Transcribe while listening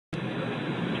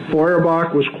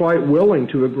Feuerbach was quite willing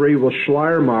to agree with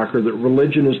Schleiermacher that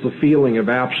religion is the feeling of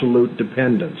absolute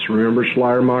dependence. Remember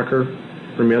Schleiermacher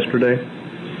from yesterday?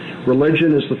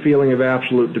 Religion is the feeling of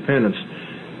absolute dependence.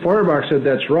 Feuerbach said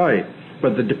that's right,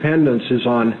 but the dependence is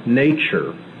on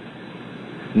nature,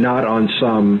 not on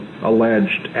some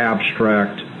alleged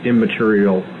abstract,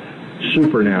 immaterial,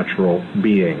 supernatural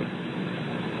being.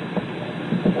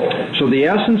 So the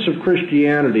essence of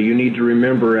Christianity, you need to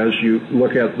remember as you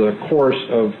look at the course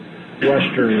of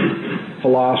Western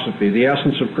philosophy, the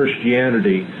essence of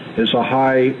Christianity is a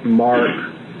high mark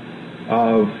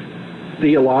of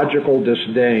theological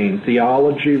disdain.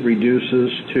 Theology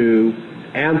reduces to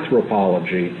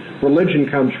anthropology. Religion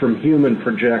comes from human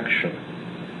projection.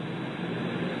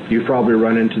 You probably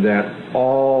run into that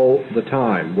all the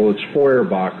time. Well, it's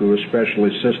Feuerbach who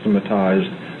especially systematized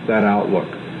that outlook.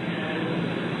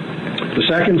 The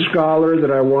second scholar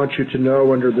that I want you to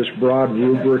know under this broad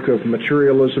rubric of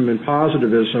materialism and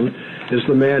positivism is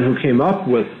the man who came up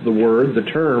with the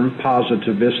term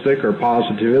positivistic or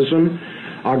positivism,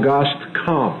 Auguste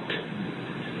Comte,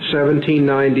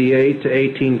 1798 to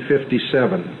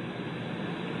 1857.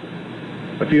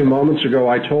 A few moments ago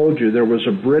I told you there was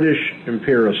a British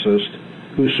empiricist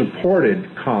who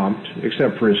supported Comte,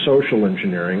 except for his social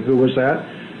engineering. Who was that?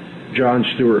 John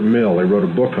Stuart Mill. He wrote a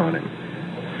book on him.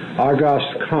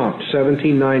 Auguste Comte,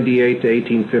 1798 to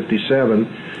 1857.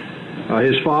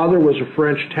 His father was a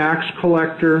French tax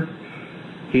collector.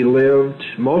 He lived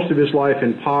most of his life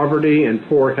in poverty and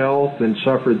poor health and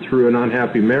suffered through an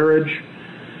unhappy marriage.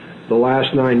 The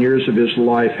last 9 years of his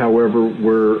life, however,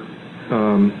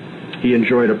 he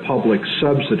enjoyed a public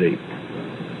subsidy.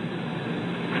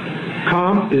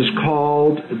 Comte is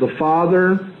called the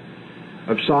father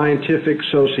of scientific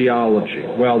sociology.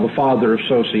 Well, the father of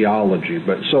sociology,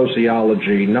 but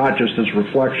sociology not just as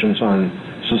reflections on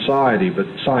society, but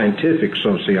scientific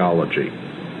sociology.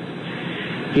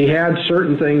 He had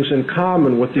certain things in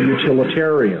common with the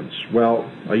utilitarians. Well,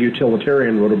 a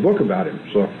utilitarian wrote a book about him,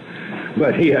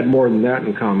 but he had more than that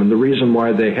in common. The reason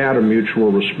why they had a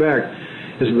mutual respect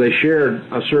is that they shared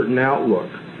a certain outlook.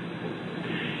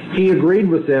 He agreed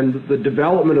with them that the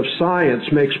development of science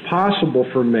makes possible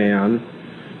for man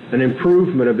an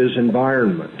improvement of his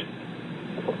environment.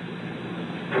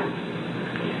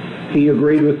 He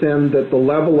agreed with them that the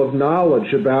level of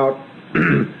knowledge about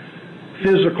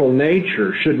physical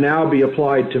nature should now be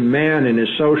applied to man and his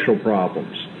social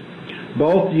problems.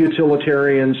 Both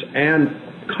utilitarians and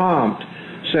Comte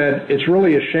said it's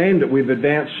really a shame that we've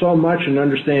advanced so much in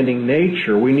understanding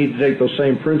nature. We need to take those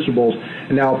same principles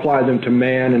and now apply them to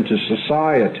man and to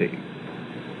society.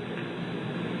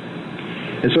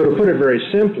 And so to put it very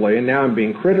simply, and now I'm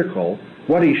being critical,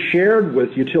 what he shared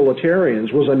with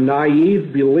utilitarians was a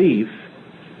naive belief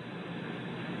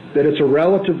that it's a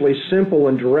relatively simple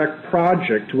and direct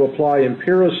project to apply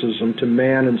empiricism to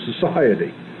man and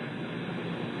society.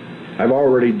 I've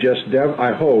already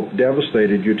I hope,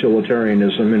 devastated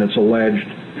utilitarianism in its alleged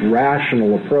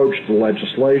rational approach to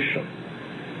legislation.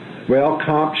 Well,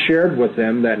 Comte shared with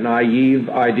them that naive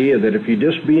idea that if you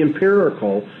just be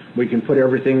empirical, we can put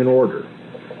everything in order.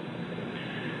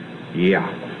 Yeah.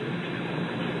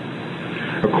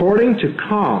 According to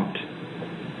Comte,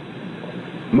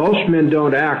 most men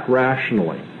don't act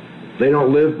rationally. They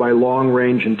don't live by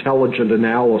long-range intelligent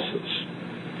analysis.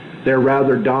 They're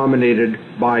rather dominated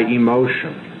by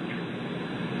emotion.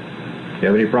 You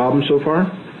have any problems so far?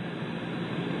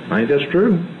 I think that's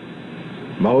true.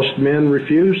 Most men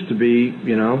refuse to be,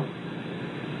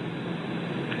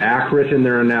 accurate in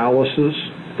their analysis,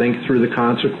 think through the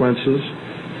consequences,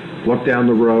 look down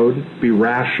the road, be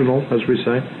rational, as we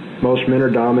say. Most men are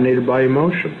dominated by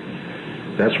emotion.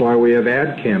 That's why we have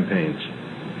ad campaigns.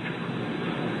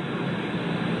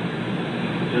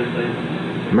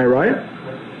 Am I right?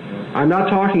 I'm not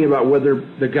talking about whether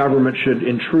the government should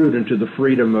intrude into the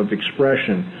freedom of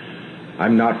expression.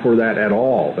 I'm not for that at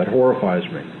all. That horrifies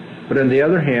me. But on the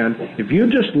other hand, if you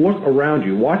just look around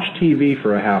you, watch TV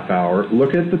for a half hour,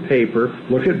 look at the paper,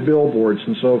 look at billboards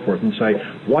and so forth, and say,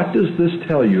 what does this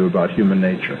tell you about human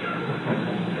nature?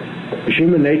 Is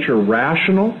human nature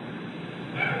rational?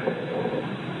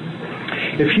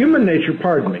 If human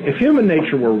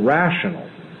nature were rational,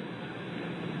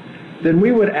 then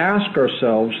we would ask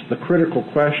ourselves the critical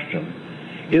question,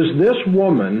 is this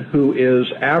woman who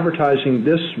is advertising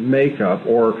this makeup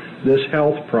or this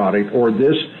health product or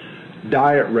this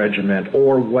diet regimen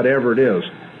or whatever it is,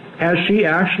 has she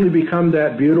actually become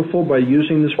that beautiful by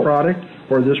using this product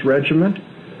or this regimen?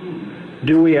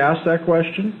 Do we ask that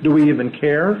question? Do we even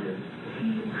care?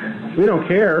 We don't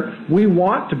care. We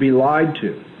want to be lied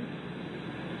to.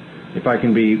 if I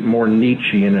can be more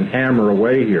Nietzschean and hammer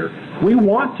away here. We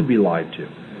want to be lied to.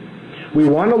 We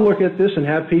want to look at this and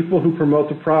have people who promote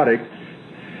the product.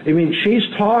 I mean, she's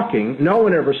talking, no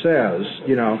one ever says,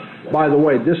 you know, by the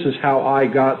way, this is how I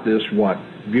got this,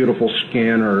 beautiful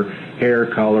skin or hair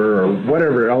color or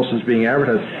whatever else is being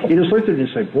advertised. You just look at it and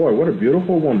say, boy, what a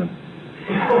beautiful woman.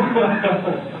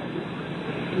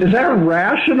 Is that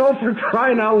rational, for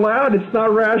crying out loud? It's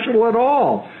not rational at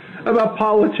all. How about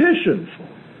politicians?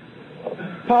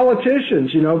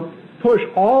 Politicians, you know, push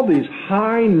all these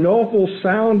high,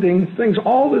 noble-sounding things,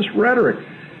 all this rhetoric.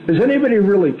 Does anybody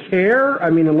really care? I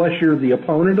mean, unless you're the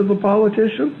opponent of the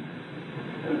politician?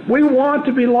 We want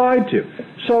to be lied to.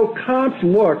 So Comte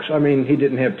looks, I mean, he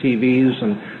didn't have TVs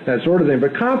and that sort of thing,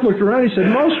 but Comte looked around and he said,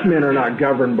 most men are not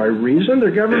governed by reason,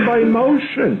 they're governed by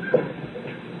emotion.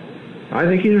 I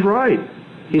think he's right.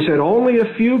 He said only a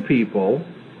few people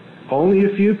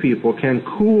can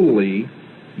coolly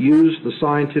use the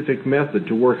scientific method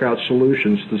to work out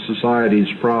solutions to society's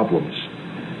problems.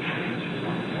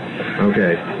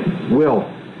 Okay, Will.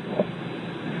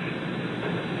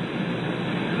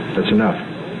 That's enough.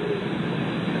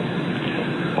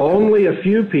 Only a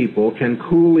few people can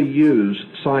coolly use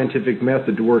scientific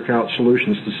method to work out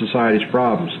solutions to society's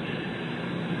problems.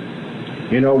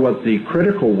 You know what the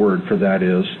critical word for that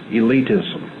is?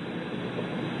 Elitism.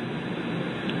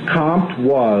 Comte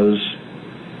was,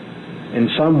 in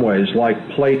some ways, like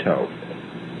Plato.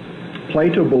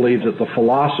 Plato believed that the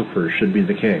philosophers should be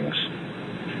the kings.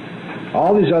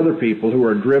 All these other people who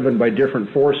are driven by different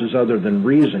forces other than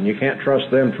reason, you can't trust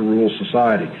them to rule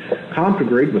society. Comte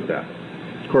agreed with that.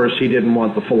 Of course, he didn't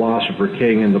want the philosopher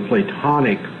king in the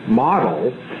Platonic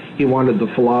model. He wanted the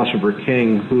philosopher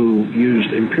king who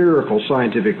used empirical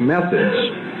scientific methods.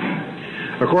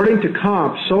 According to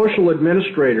Comte, social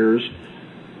administrators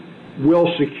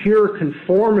will secure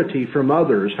conformity from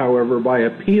others, however, by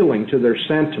appealing to their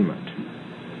sentiment.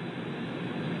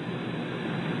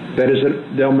 That is,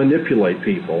 they'll manipulate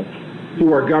people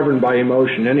who are governed by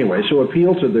emotion anyway, so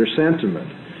appeal to their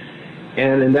sentiment.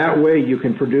 And in that way, you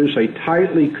can produce a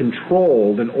tightly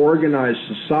controlled and organized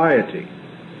society.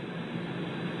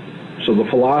 So the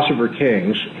philosopher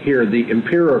kings, here the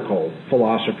empirical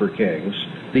philosopher kings,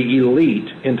 the elite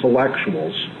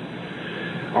intellectuals,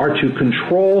 are to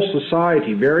control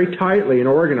society very tightly and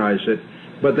organize it,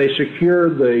 but they secure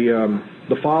the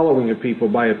following of people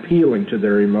by appealing to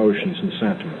their emotions and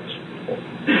sentiments.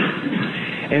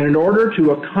 And in order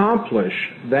to accomplish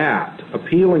that,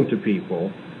 appealing to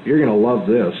people, you're going to love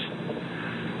this,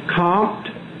 Comte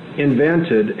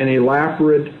invented an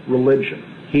elaborate religion.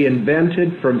 He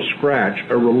invented from scratch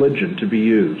a religion to be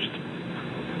used.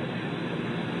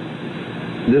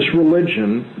 This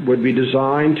religion would be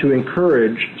designed to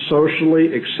encourage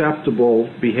socially acceptable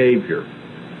behavior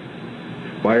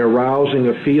by arousing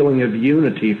a feeling of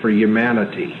unity for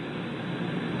humanity.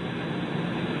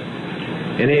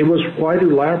 And it was quite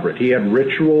elaborate. He had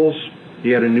rituals, he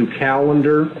had a new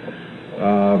calendar.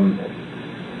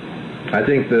 I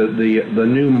think the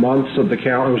new months of the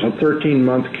calendar, it was a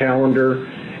 13-month calendar,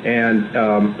 and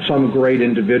some great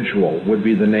individual would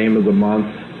be the name of the month.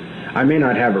 I may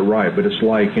not have it right, but it's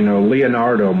like, you know,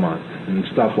 Leonardo month and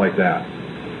stuff like that.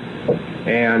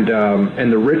 And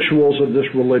the rituals of this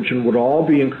religion would all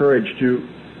be encouraged to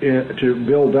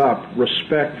build up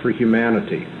respect for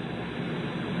humanity.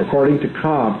 According to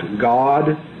Comte,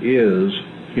 God is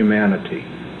humanity.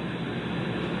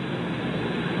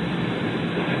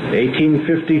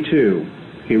 1852,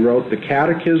 he wrote the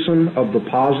Catechism of the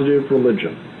Positive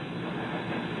Religion.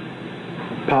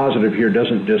 Positive here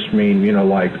doesn't just mean, you know,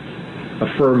 like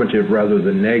affirmative rather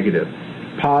than negative.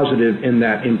 Positive in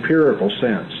that empirical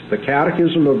sense. The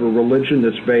catechism of a religion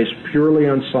that's based purely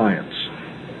on science,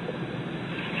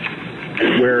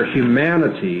 where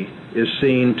humanity is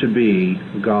seen to be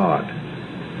God.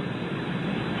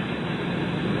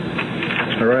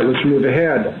 All right, let's move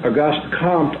ahead. Auguste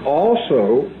Comte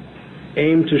also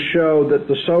aimed to show that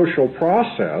the social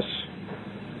process,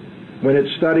 when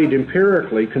it's studied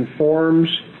empirically, conforms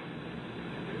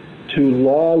to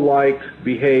law-like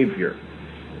behavior.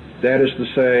 That is to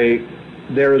say,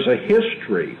 there is a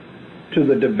history to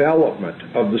the development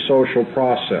of the social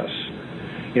process.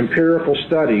 Empirical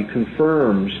study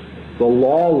confirms the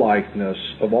law-likeness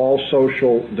of all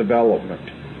social development.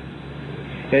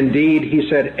 Indeed, he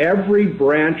said, every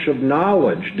branch of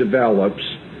knowledge develops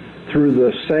through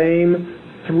the same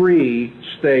 3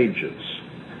 stages.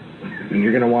 And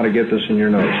you're going to want to get this in your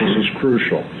notes. This is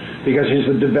crucial. Because he's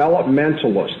a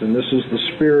developmentalist, and this is the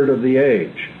spirit of the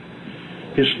age.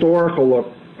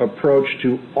 Historical approach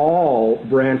to all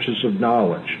branches of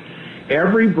knowledge.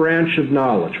 Every branch of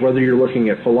knowledge, whether you're looking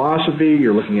at philosophy,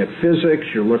 you're looking at physics,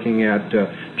 you're looking at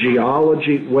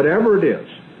geology, whatever it is,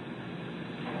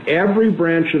 every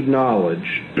branch of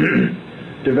knowledge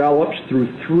develops through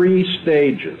 3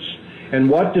 stages. And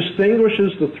what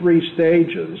distinguishes the 3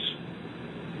 stages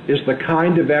is the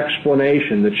kind of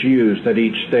explanation that's used at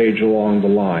each stage along the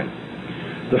line.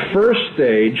 The first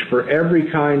stage for every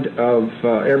kind of,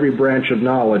 every branch of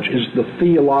knowledge is the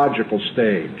theological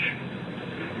stage.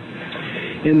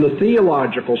 In the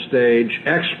theological stage,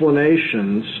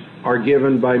 explanations are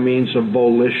given by means of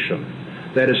volition.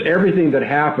 That is, everything that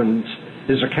happens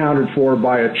is accounted for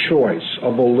by a choice,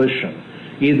 a volition,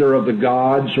 either of the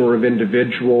gods or of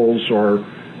individuals or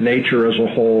nature as a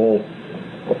whole.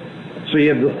 So you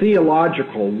have the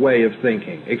theological way of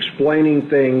thinking, explaining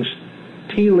things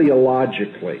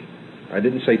teleologically. I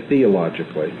didn't say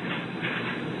theologically.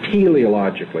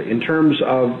 Teleologically, in terms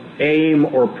of aim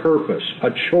or purpose, a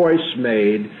choice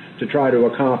made to try to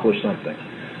accomplish something.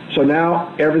 So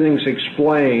now everything's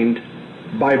explained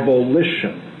by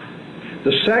volition.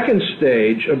 The second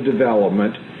stage of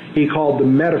development he called the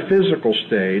metaphysical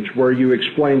stage, where you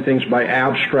explain things by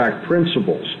abstract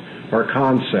principles or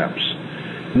concepts,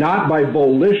 not by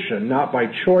volition, not by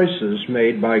choices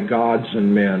made by gods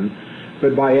and men,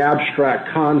 but by abstract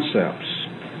concepts.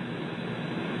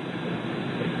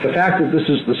 The fact that this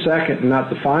is the second and not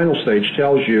the final stage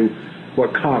tells you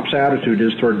what Comte's attitude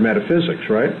is toward metaphysics,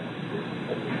 right?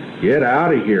 Get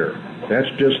out of here. That's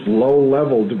just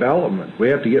low-level development. We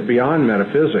have to get beyond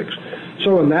metaphysics.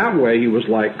 So in that way, he was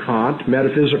like Kant,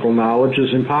 metaphysical knowledge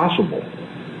is impossible.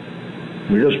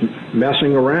 We're just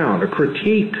messing around. A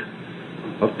critique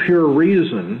of pure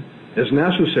reason is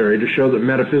necessary to show that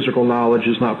metaphysical knowledge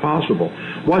is not possible.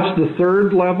 What's the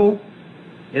third level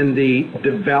in the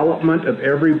development of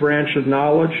every branch of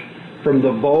knowledge? From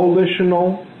the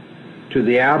volitional to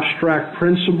the abstract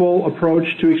principle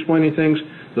approach to explaining things,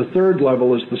 the third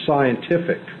level is the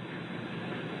scientific.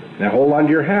 Now hold on to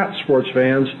your hats, sports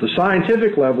fans. The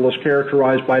scientific level is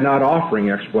characterized by not offering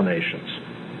explanations.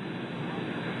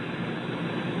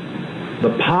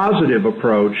 The positive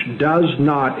approach does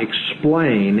not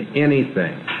explain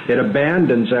anything. It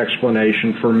abandons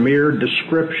explanation for mere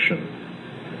description.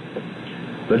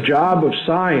 The job of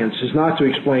science is not to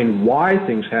explain why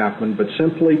things happen, but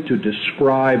simply to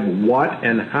describe what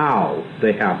and how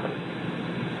they happen.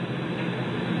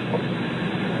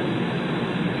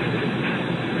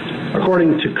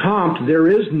 According to Comte, there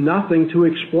is nothing to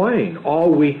explain.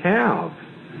 All we have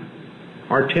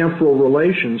are temporal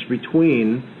relations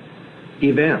between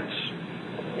events.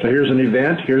 So here's an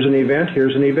event, here's an event,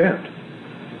 here's an event.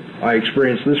 I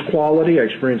experience this quality, I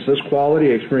experience this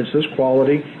quality, I experience this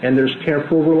quality, and there's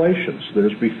temporal relations.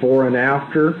 There's before and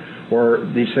after, or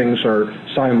these things are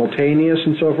simultaneous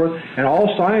and so forth. And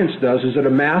all science does is it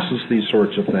amasses these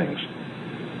sorts of things.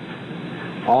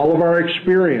 All of our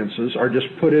experiences are just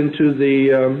put into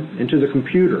the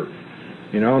computer,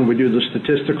 and we do the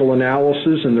statistical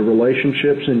analysis and the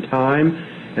relationships in time,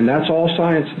 and that's all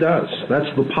science does. That's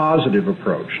the positive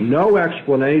approach. No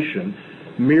explanation,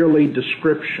 merely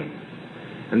description.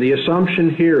 And the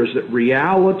assumption here is that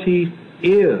reality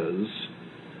is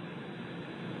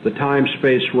the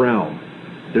time-space realm.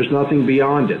 There's nothing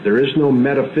beyond it. There is no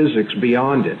metaphysics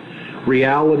beyond it.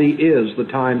 Reality is the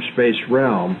time-space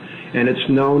realm, and it's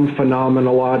known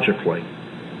phenomenologically,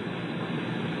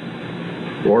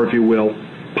 or if you will,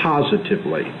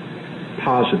 positively.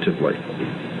 Positively.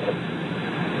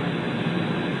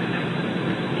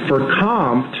 For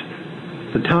Comte,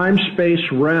 the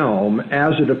time-space realm,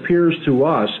 as it appears to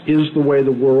us, is the way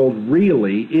the world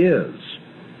really is.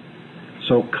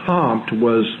 So Comte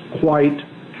was quite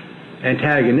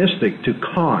antagonistic to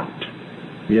Kant.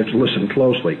 You have to listen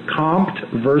closely. Comte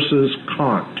versus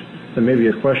Kant. There may be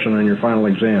a question on your final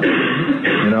exam.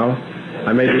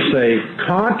 I may just say,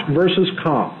 Kant versus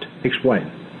Comte.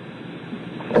 Explain.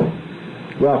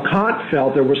 Well, Kant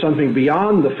felt there was something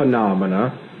beyond the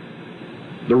phenomena,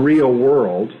 the real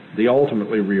world, the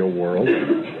ultimately real world.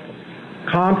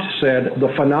 Comte said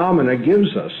the phenomena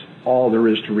gives us all there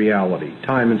is to reality,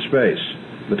 time and space,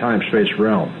 the time-space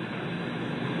realm.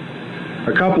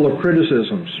 A couple of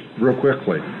criticisms, real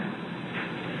quickly.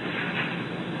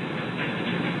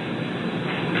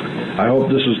 I hope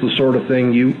this is the sort of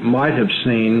thing you might have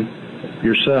seen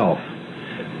yourself.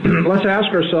 Let's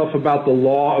ask ourselves about the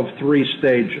law of 3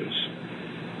 stages.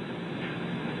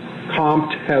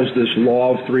 Comte has this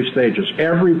law of 3 stages.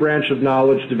 Every branch of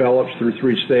knowledge develops through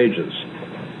 3 stages.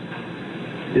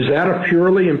 Is that a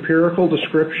purely empirical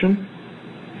description?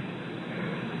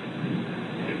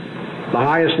 The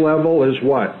highest level is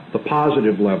what? The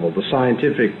positive level, the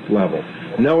scientific level.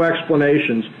 No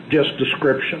explanations, just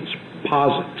descriptions,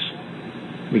 posits,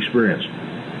 experience.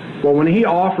 Well, when he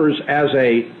offers as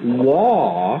a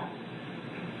law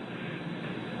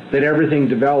that everything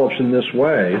develops in this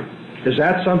way, is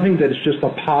that something that is just a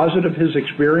posit of his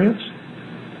experience?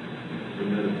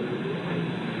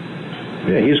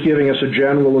 Yeah, he's giving us a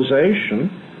generalization,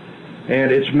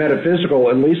 and it's metaphysical,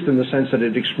 at least in the sense that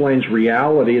it explains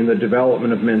reality and the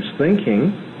development of men's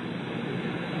thinking.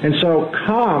 And so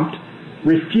Comte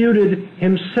refuted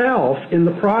himself in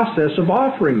the process of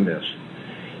offering this.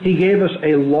 He gave us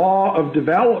a law of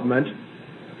development,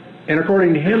 and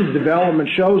according to him, development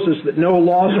shows us that no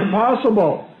laws are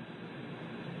possible.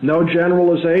 No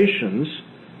generalizations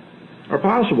are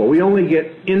possible. We only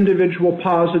get individual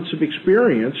posits of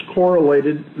experience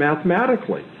correlated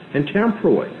mathematically and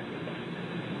temporally.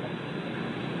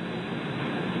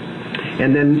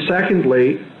 And then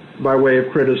secondly, by way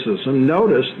of criticism,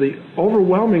 notice the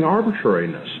overwhelming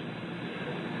arbitrariness.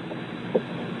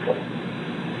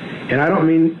 And I don't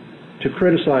mean to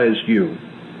criticize you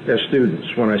as students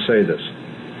when I say this,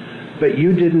 but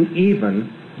you didn't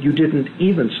even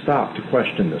stop to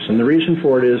question this. And the reason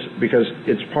for it is because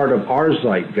it's part of our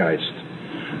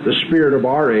zeitgeist. The spirit of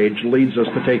our age leads us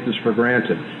to take this for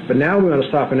granted. But now we want to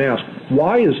stop and ask,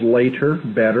 why is later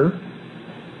better?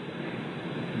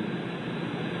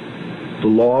 The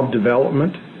law of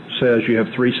development says you have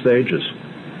three stages: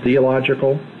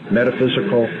 theological,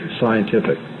 metaphysical,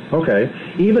 scientific. Okay,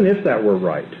 even if that were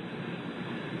right,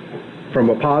 from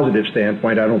a positive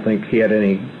standpoint, I don't think he had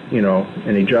any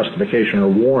justification or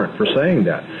warrant for saying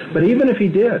that. But even if he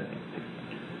did,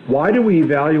 why do we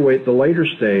evaluate the later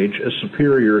stage as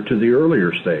superior to the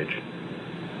earlier stage?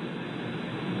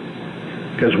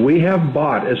 Because we have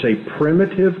bought as a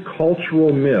primitive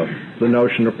cultural myth the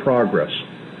notion of progress.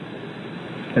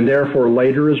 And therefore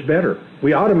later is better.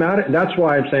 That's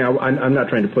why I'm saying I'm not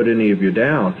trying to put any of you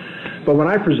down. But when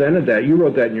I presented that, you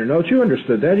wrote that in your notes, you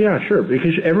understood that? Yeah, sure,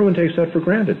 because everyone takes that for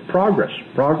granted. Progress,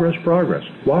 progress, progress.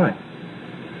 Why?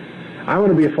 I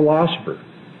want to be a philosopher.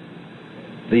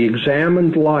 The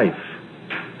examined life.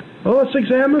 Well, let's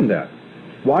examine that.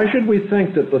 Why should we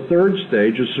think that the third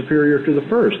stage is superior to the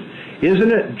first?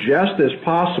 Isn't it just as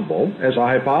possible, as a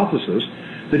hypothesis,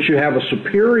 that you have a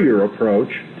superior approach,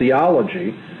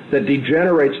 theology, that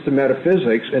degenerates to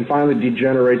metaphysics and finally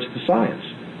degenerates to science?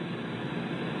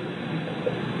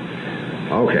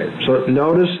 Okay, so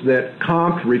notice that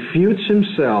Comte refutes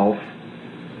himself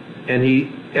and he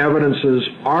evidences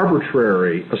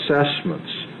arbitrary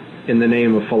assessments in the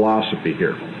name of philosophy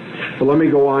here. But let me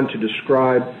go on to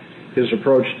describe his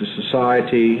approach to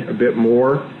society a bit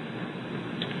more.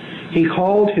 He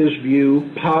called his view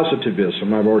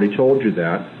positivism. I've already told you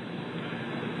that.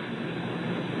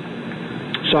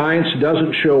 Science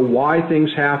doesn't show why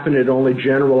things happen, it only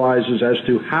generalizes as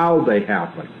to how they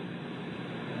happen.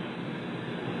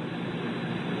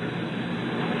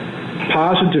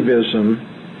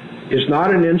 Positivism is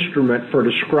not an instrument for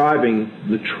describing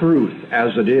the truth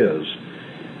as it is.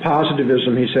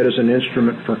 Positivism, he said, is an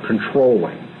instrument for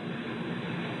controlling.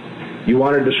 You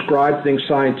want to describe things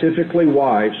scientifically.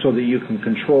 Why? So that you can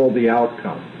control the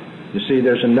outcome. You see,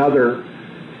 there's another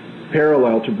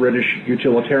parallel to British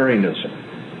utilitarianism.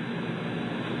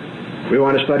 We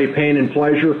want to study pain and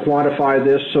pleasure, quantify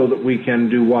this so that we can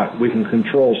do what? We can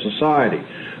control society.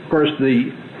 Of course,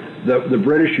 the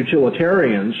British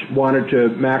utilitarians wanted to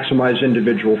maximize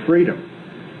individual freedom.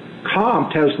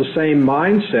 Comte has the same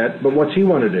mindset, but what's he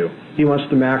want to do? He wants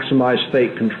to maximize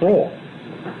state control.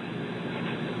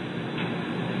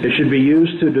 It should be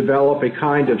used to develop a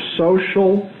kind of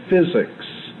social physics.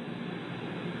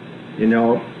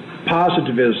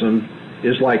 Positivism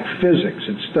is like physics.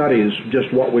 It studies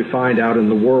just what we find out in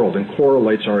the world and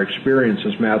correlates our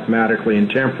experiences mathematically and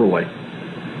temporally.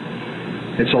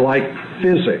 It's like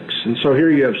physics. And so here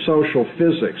you have social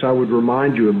physics. I would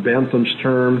remind you of Bentham's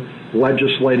term,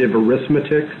 legislative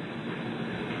arithmetic.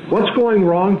 What's going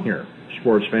wrong here,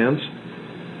 sports fans?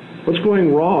 What's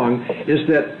going wrong is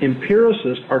that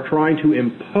empiricists are trying to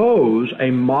impose a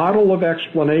model of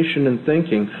explanation and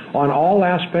thinking on all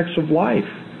aspects of life.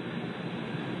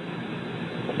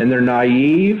 And they're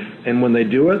naive, and when they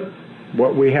do it,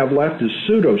 what we have left is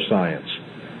pseudoscience,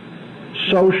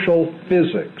 social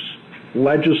physics,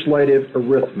 legislative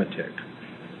arithmetic.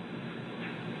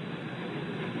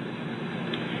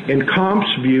 In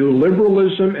Comte's view,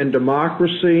 liberalism and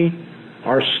democracy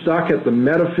are stuck at the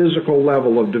metaphysical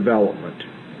level of development.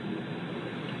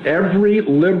 Every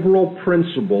liberal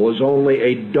principle is only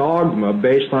a dogma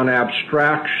based on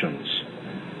abstractions.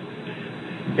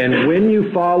 And when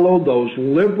you follow those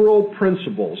liberal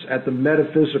principles at the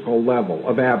metaphysical level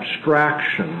of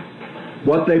abstraction,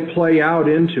 what they play out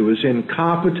into is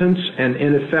incompetence and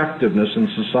ineffectiveness in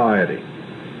society.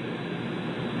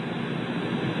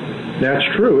 That's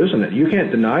true, isn't it? You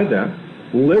can't deny that.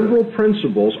 Liberal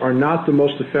principles are not the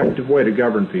most effective way to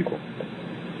govern people.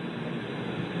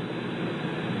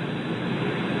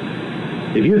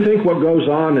 If you think what goes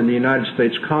on in the United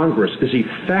States Congress is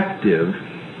effective,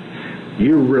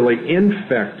 you're really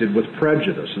infected with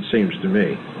prejudice, it seems to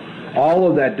me. All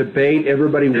of that debate,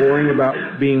 everybody worrying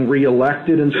about being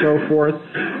reelected and so forth,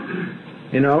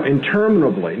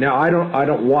 interminably. Now, I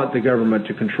don't want the government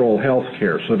to control health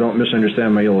care, so don't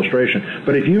misunderstand my illustration.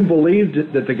 But if you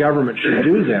believed that the government should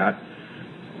do that,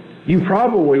 you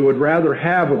probably would rather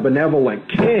have a benevolent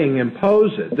king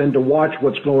impose it than to watch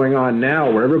what's going on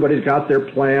now, where everybody's got their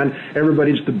plan,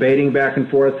 everybody's debating back and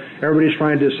forth, everybody's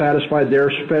trying to satisfy their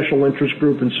special interest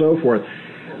group and so forth.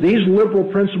 These liberal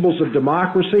principles of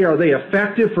democracy, are they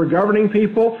effective for governing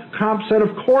people? Comte said,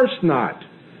 of course not.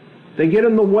 They get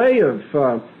in the way of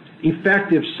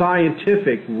effective,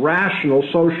 scientific, rational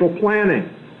social planning.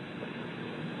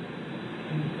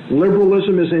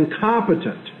 Liberalism is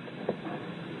incompetent.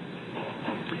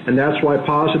 And that's why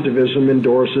positivism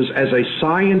endorses as a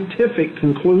scientific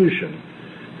conclusion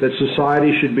that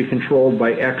society should be controlled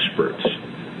by experts.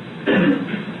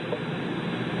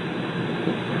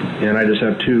 And I just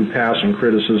have two passing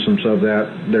criticisms of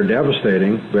that. They're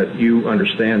devastating, but you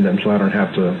understand them, so I don't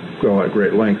have to go at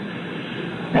great length.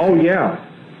 Oh yeah,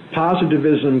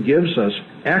 positivism gives us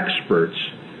experts,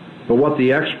 but what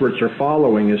the experts are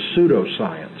following is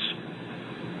pseudoscience.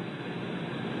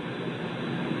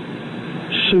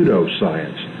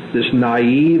 Pseudoscience, this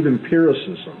naive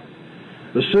empiricism.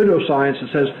 The pseudoscience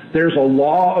that says there's a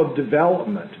law of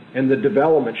development, and the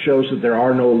development shows that there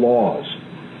are no laws.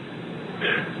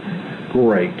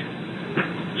 Great.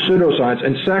 Pseudoscience.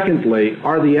 And secondly,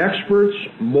 are the experts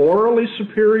morally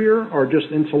superior or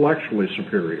just intellectually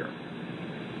superior?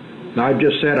 Now, I've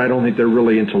just said I don't think they're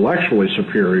really intellectually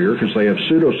superior because they have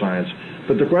pseudoscience,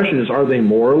 but the question is, are they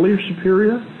morally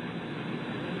superior?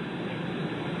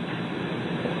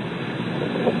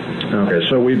 Okay,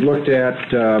 so we've looked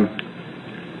at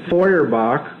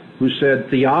Feuerbach, who said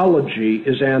theology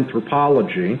is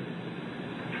anthropology,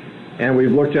 and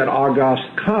we've looked at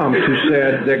Auguste Comte, who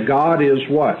said that God is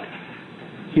what?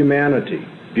 Humanity.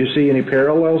 Do you see any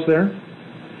parallels there?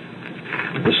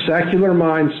 The secular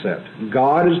mindset,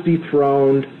 God is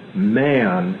dethroned,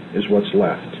 man is what's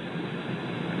left.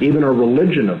 Even a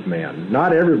religion of man.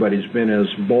 Not everybody's been as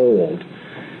bold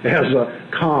as a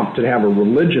Comte to have a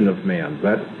religion of man,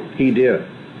 but he did.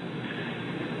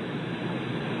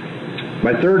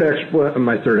 My third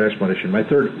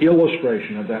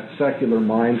illustration of that secular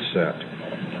mindset,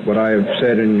 what I have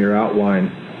said in your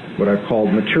outline, what I've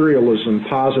called materialism,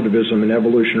 positivism, and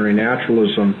evolutionary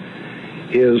naturalism,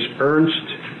 is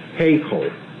Ernst Haeckel,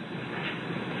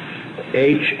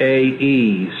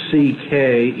 H-A-E-C-K-E-L,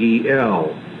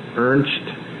 Ernst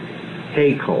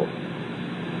Haeckel,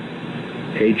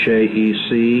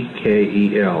 H-A-E-C-K-E-L,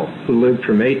 who lived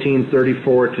from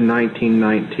 1834 to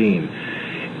 1919.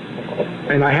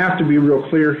 And I have to be real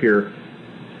clear here,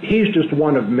 he's just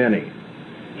one of many.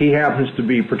 He happens to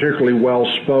be particularly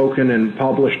well-spoken and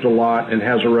published a lot and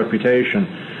has a reputation,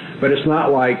 but it's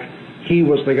not like he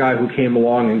was the guy who came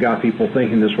along and got people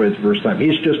thinking this way the first time.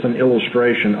 He's just an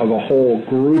illustration of a whole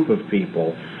group of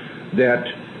people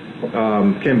that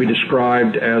can be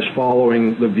described as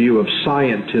following the view of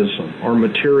scientism or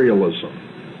materialism.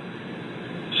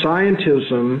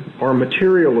 Scientism or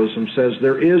materialism says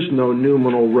there is no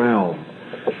noumenal realm.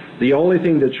 The only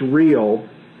thing that's real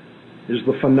is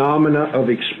the phenomena of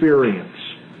experience.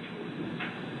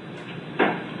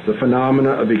 The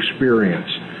phenomena of experience.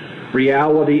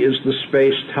 Reality is the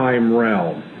space-time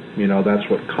realm. That's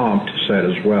what Comte said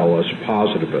as well as a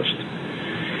positivist.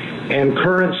 And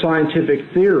current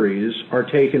scientific theories are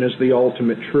taken as the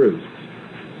ultimate truth.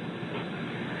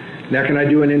 Now, can I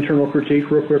do an internal critique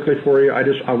real quickly for you?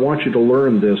 I want you to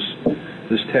learn this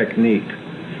technique.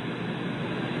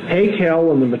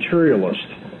 Haeckel and the materialist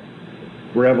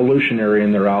were evolutionary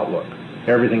in their outlook.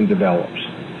 Everything develops.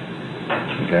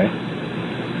 Okay?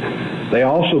 They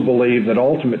also believe that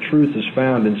ultimate truth is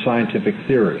found in scientific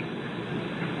theory.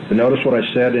 But notice what I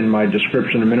said in my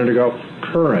description a minute ago,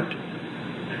 current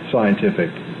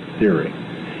scientific theory.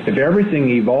 If everything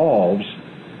evolves,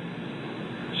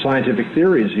 scientific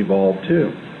theories evolve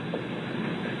too.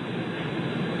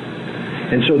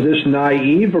 And so this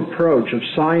naive approach of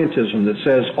scientism that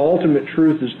says ultimate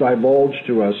truth is divulged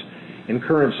to us in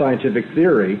current scientific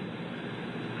theory,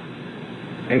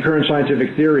 and current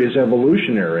scientific theory is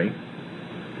evolutionary,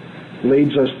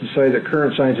 leads us to say that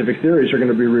current scientific theories are going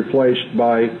to be replaced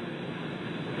by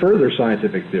further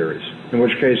scientific theories, in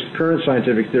which case current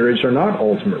scientific theories are not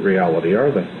ultimate reality,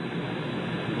 are they?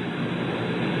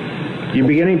 You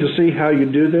beginning to see how you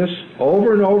do this?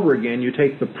 Over and over again, you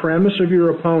take the premise of your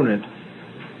opponent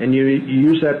and you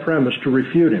use that premise to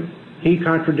refute him. He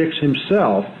contradicts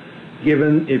himself,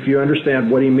 given if you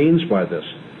understand what he means by this.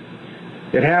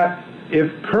 If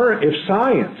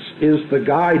science is the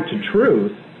guide to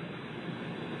truth,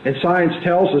 and science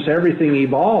tells us everything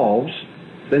evolves,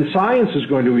 then science is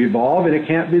going to evolve and it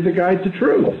can't be the guide to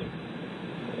truth.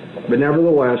 But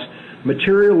nevertheless,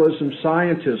 materialism,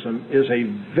 scientism is a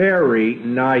very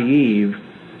naive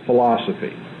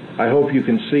philosophy. I hope you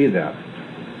can see that.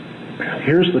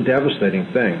 Here's the devastating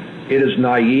thing. It is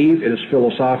naive, it is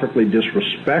philosophically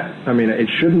it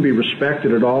shouldn't be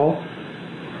respected at all.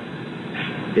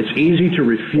 It's easy to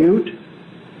refute,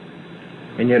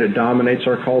 and yet it dominates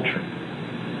our culture.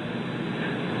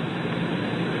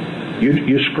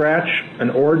 You scratch an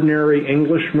ordinary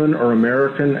Englishman or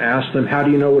American, ask them, how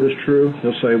do you know what is true?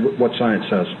 They'll say, what science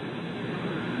says.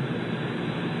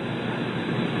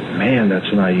 Man,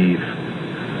 that's naive.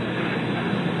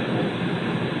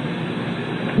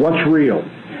 What's real?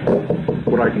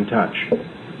 What I can touch.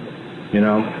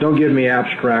 Don't give me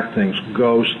abstract things,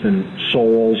 ghosts and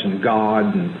souls and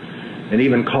God and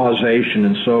even causation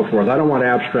and so forth. I don't want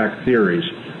abstract theories.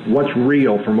 What's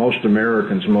real for most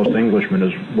Americans, most Englishmen,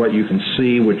 is what you can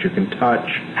see, what you can touch,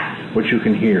 what you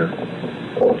can hear.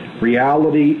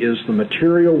 Reality is the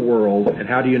material world, and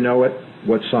how do you know it?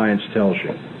 What science tells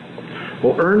you.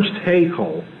 Well, Ernst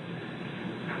Haeckel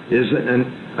is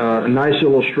a nice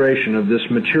illustration of this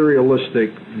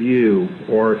materialistic view,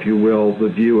 or if you will, the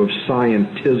view of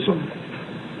scientism.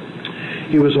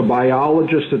 He was a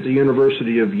biologist at the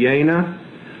University of Jena.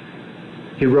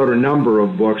 He wrote a number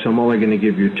of books. I'm only going to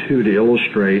give you two to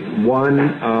illustrate. One,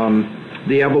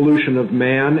 The Evolution of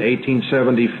Man,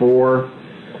 1874.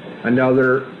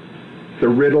 Another, The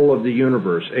Riddle of the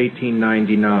Universe,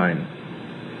 1899.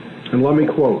 And let me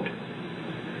quote.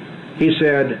 He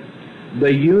said,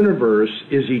 "The universe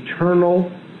is eternal,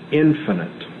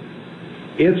 infinite.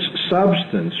 Its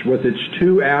substance, with its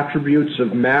two attributes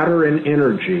of matter and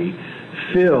energy,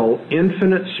 fill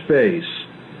infinite space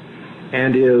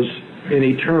and is in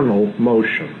eternal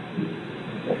motion."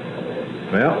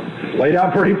 Well, laid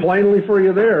out pretty plainly for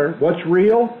you there. What's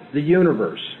real? The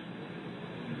universe.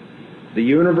 The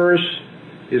universe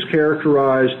is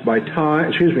characterized by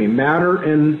matter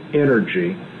and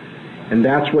energy, and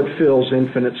that's what fills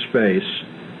infinite space.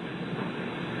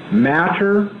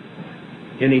 Matter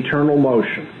in eternal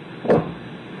motion.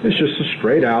 It's just a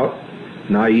straight-out,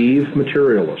 naive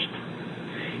materialist.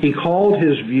 He called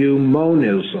his view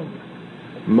monism.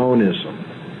 Monism.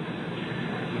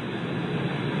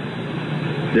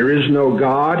 There is no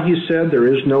God, he said. There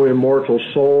is no immortal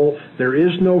soul. There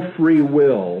is no free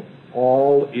will.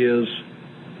 All is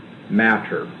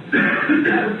matter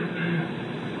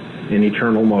in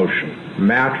eternal motion.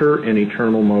 Matter in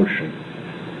eternal motion.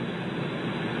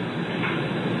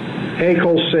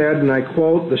 Haeckel said, and I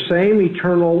quote, "The same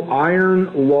eternal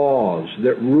iron laws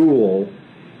that rule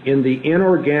in the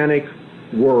inorganic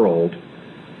world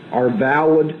are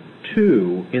valid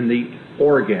too in the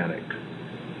organic."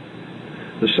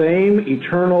 The same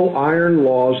eternal iron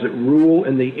laws that rule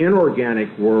in the inorganic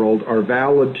world are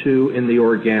valid too in the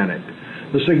organic.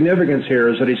 The significance here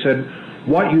is that he said,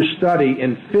 what you study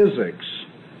in physics,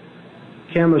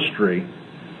 chemistry,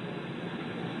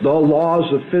 the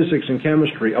laws of physics and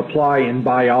chemistry apply in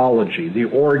biology, the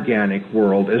organic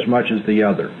world, as much as the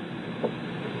other.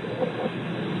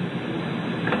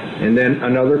 And then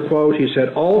another quote, he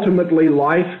said, "Ultimately,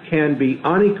 life can be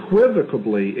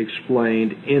unequivocally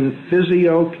explained in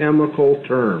physicochemical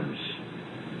terms."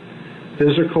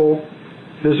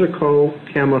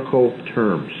 Physicochemical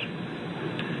terms.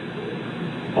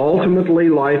 Ultimately,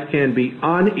 life can be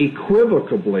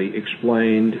unequivocally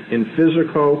explained in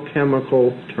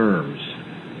physicochemical terms.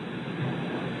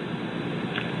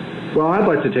 Well, I'd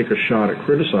like to take a shot at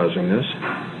criticizing this.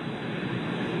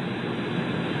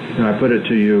 And I put it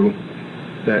to you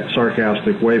that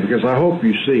sarcastic way because I hope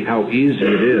you see how easy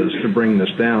it is to bring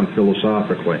this down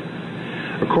philosophically.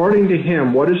 According to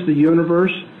him, what is the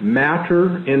universe?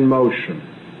 Matter in motion.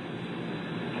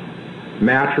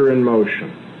 Matter in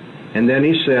motion. And then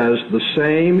he says, the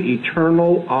same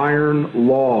eternal iron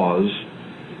laws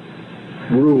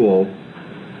rule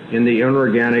in the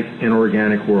inorganic and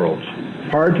organic worlds.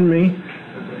 Pardon me?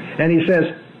 And he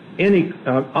says,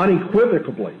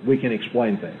 unequivocally, we can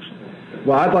explain things.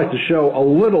 Well, I'd like to show a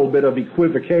little bit of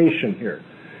equivocation here.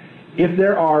 If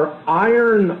there are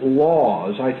iron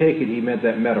laws, I take it he meant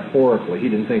that metaphorically. He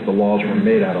didn't think the laws were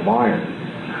made out of iron.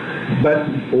 But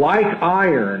like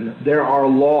iron, there are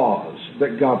laws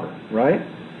that govern, right?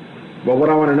 Well, what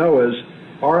I want to know is,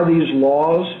 are these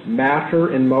laws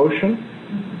matter in motion?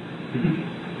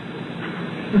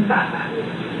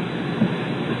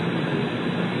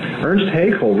 Ernst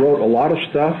Haeckel wrote a lot of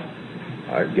stuff,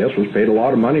 I guess was paid a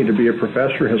lot of money to be a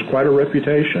professor, has quite a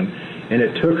reputation, and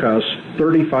it took us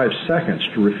 35 seconds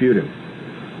to refute him.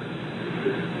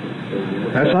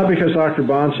 That's not because Dr.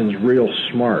 Bahnsen's real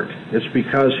smart. It's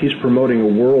because he's promoting a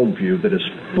worldview that is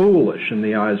foolish in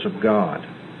the eyes of God.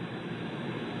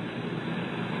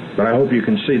 But I hope you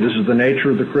can see this is the nature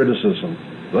of the criticism.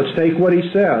 Let's take what he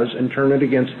says and turn it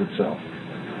against itself.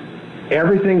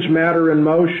 Everything's matter in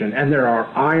motion, and there are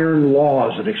iron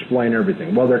laws that explain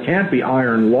everything. Well, there can't be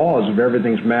iron laws if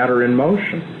everything's matter in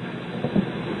motion.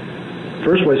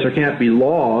 First place, there can't be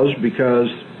laws because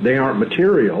they aren't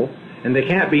material, and they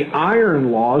can't be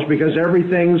iron laws because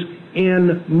everything's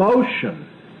in motion.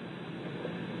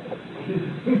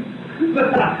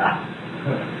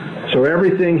 So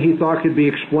everything he thought could be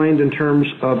explained in terms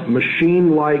of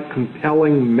machine-like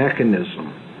compelling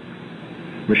mechanism.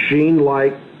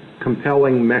 Machine-like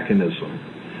compelling mechanism.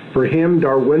 For him,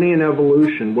 Darwinian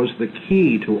evolution was the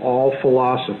key to all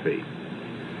philosophy.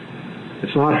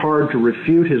 It's not hard to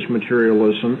refute his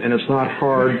materialism, and it's not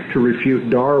hard to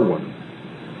refute Darwin.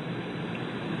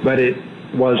 But it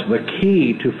was the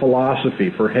key to philosophy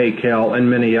for Haeckel and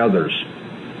many others.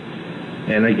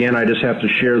 And again, I just have to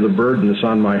share the burden that's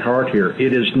on my heart here.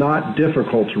 It is not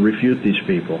difficult to refute these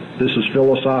people. This is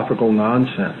philosophical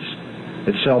nonsense.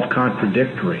 It's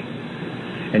self-contradictory,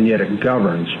 and yet it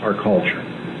governs our culture.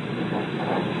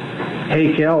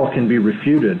 Haeckel can be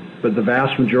refuted, but the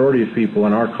vast majority of people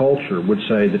in our culture would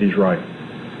say that he's right.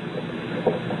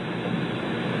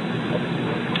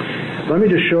 Let me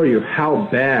just show you how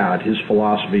bad his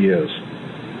philosophy is.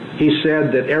 He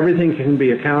said that everything can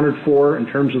be accounted for in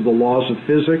terms of the laws of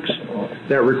physics.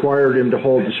 That required him to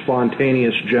hold the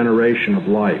spontaneous generation of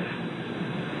life.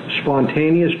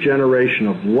 Spontaneous generation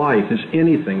of life is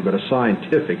anything but a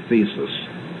scientific thesis.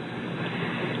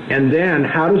 And then,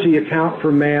 how does he account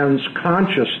for man's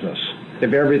consciousness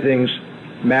if everything's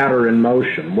matter in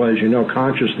motion? Well, as you know,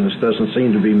 consciousness doesn't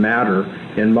seem to be matter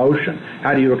in motion.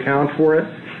 How do you account for it?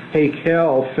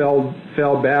 Haeckel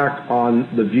fell back on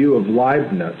the view of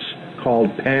Leibniz called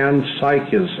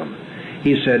panpsychism.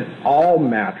 He said all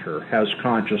matter has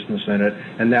consciousness in it,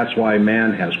 and that's why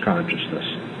man has consciousness.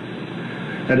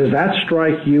 Now, does that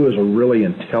strike you as a really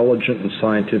intelligent and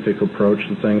scientific approach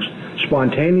to things?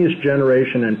 Spontaneous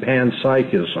generation and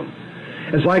panpsychism.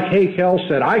 It's like Haeckel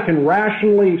said, I can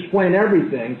rationally explain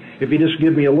everything if you just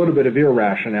give me a little bit of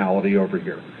irrationality over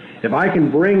here. If I can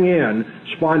bring in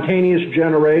spontaneous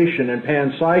generation and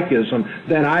panpsychism,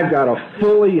 then I've got a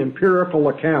fully empirical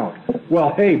account.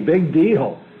 Well, hey, big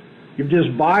deal. You've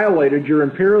just violated your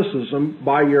empiricism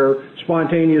by your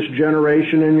spontaneous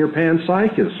generation and your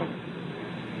panpsychism.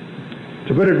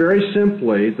 To put it very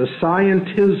simply, the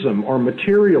scientism or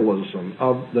materialism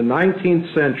of the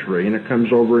 19th century, and it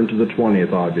comes over into the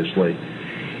 20th obviously,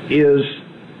 is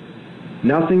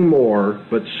nothing more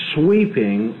but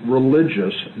sweeping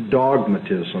religious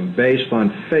dogmatism based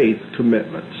on faith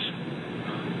commitments.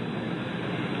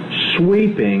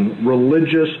 Sweeping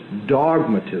religious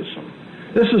dogmatism.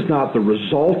 This is not the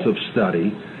result of study.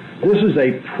 This is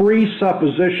a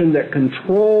presupposition that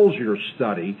controls your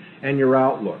study and your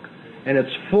outlook. And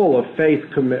it's full of faith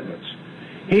commitments.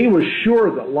 He was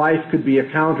sure that life could be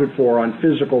accounted for on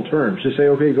physical terms. To say,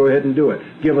 okay, go ahead and do it.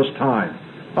 Give us time.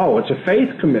 Oh, it's a faith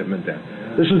commitment then.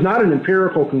 This is not an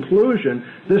empirical conclusion.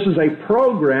 This is a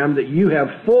program that you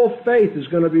have full faith is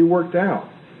going to be worked out.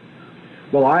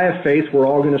 Well, I have faith we're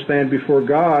all going to stand before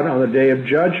God on the day of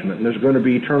judgment, and there's going to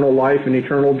be eternal life and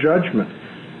eternal judgment.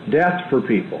 Death for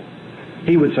people.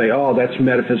 He would say, oh, that's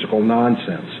metaphysical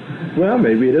nonsense. Well,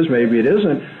 maybe it is, maybe it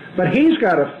isn't. But he's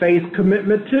got a faith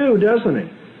commitment too, doesn't he?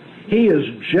 He is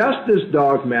just as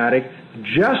dogmatic,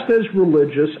 just as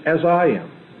religious as I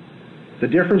am. The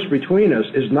difference between us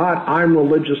is not I'm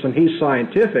religious and he's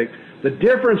scientific. The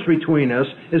difference between us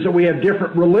is that we have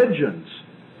different religions.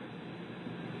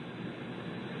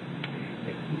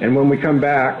 And when we come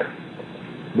back,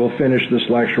 we'll finish this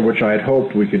lecture, which I had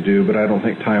hoped we could do, but I don't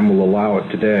think time will allow it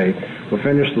today. We'll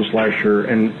finish this lecture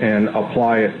and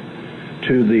apply it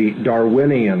to the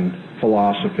Darwinian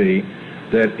philosophy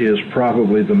that is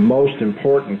probably the most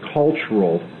important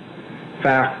cultural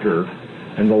factor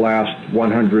in the last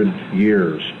 100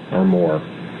 years or more.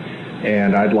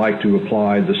 And I'd like to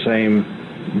apply the same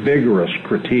vigorous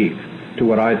critique to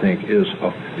what I think is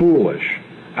a foolish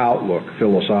outlook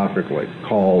philosophically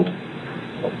called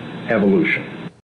evolution.